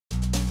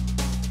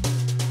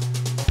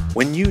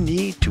When you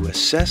need to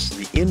assess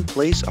the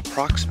in-place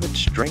approximate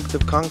strength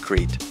of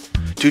concrete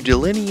to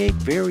delineate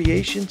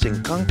variations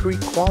in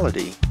concrete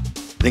quality,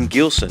 then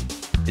Gilson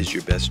is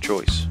your best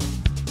choice.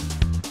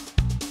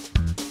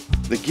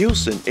 The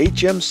Gilson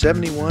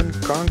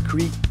HM-71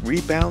 Concrete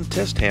Rebound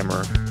Test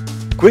Hammer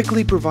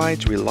quickly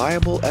provides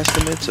reliable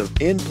estimates of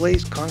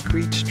in-place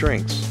concrete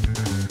strengths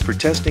for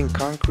testing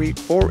concrete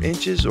 4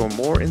 inches or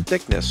more in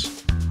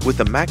thickness with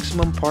a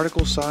maximum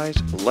particle size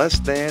less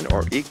than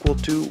or equal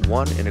to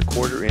 1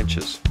 1/4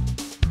 inches,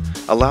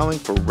 allowing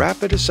for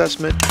rapid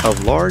assessment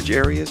of large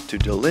areas to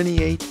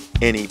delineate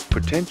any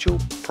potential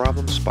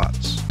problem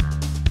spots.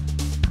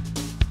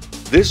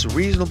 This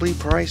reasonably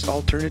priced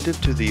alternative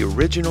to the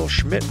original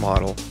Schmidt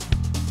model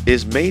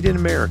is made in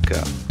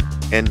America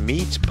and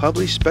meets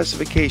published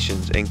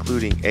specifications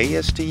including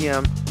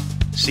ASTM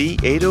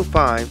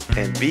C805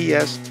 and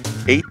BS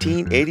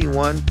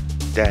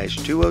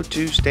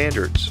 1881-202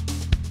 standards.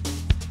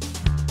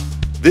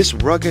 This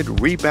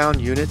rugged rebound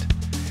unit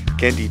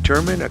can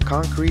determine a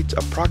concrete's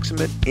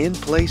approximate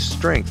in-place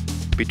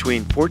strength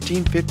between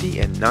 1450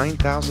 and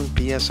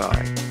 9000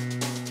 psi.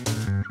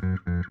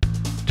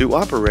 To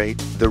operate,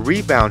 the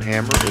rebound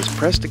hammer is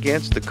pressed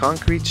against the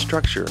concrete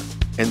structure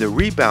and the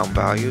rebound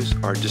values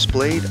are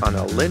displayed on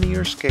a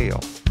linear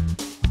scale.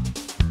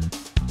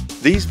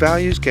 These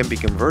values can be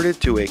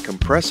converted to a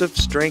compressive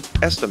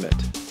strength estimate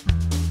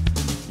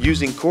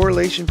using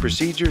correlation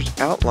procedures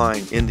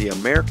outlined in the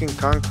American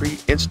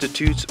Concrete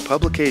Institute's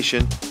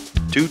publication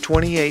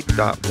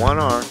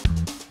 228.1R,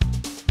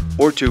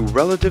 or to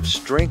relative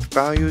strength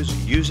values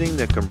using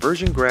the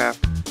conversion graph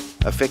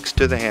affixed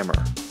to the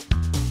hammer.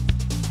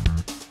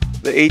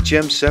 The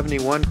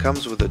HM-71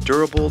 comes with a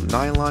durable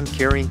nylon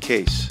carrying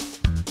case,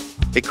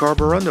 a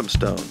Carborundum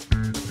stone,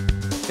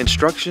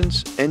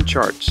 instructions and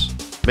charts,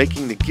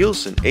 making the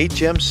Gilson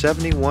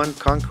HM-71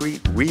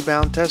 Concrete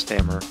Rebound Test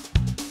Hammer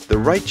the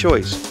right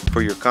choice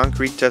for your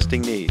concrete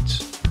testing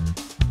needs.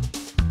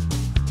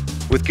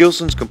 With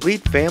Gilson's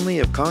complete family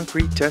of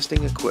concrete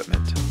testing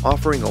equipment,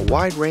 offering a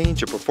wide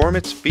range of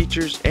performance,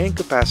 features, and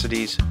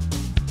capacities,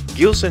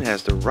 Gilson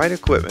has the right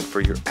equipment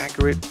for your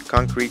accurate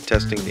concrete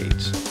testing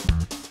needs.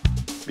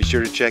 Be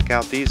sure to check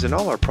out these and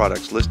all our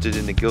products listed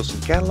in the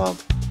Gilson catalog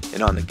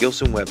and on the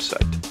Gilson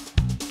website.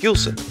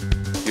 Gilson,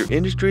 your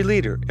industry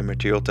leader in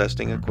material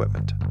testing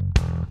equipment.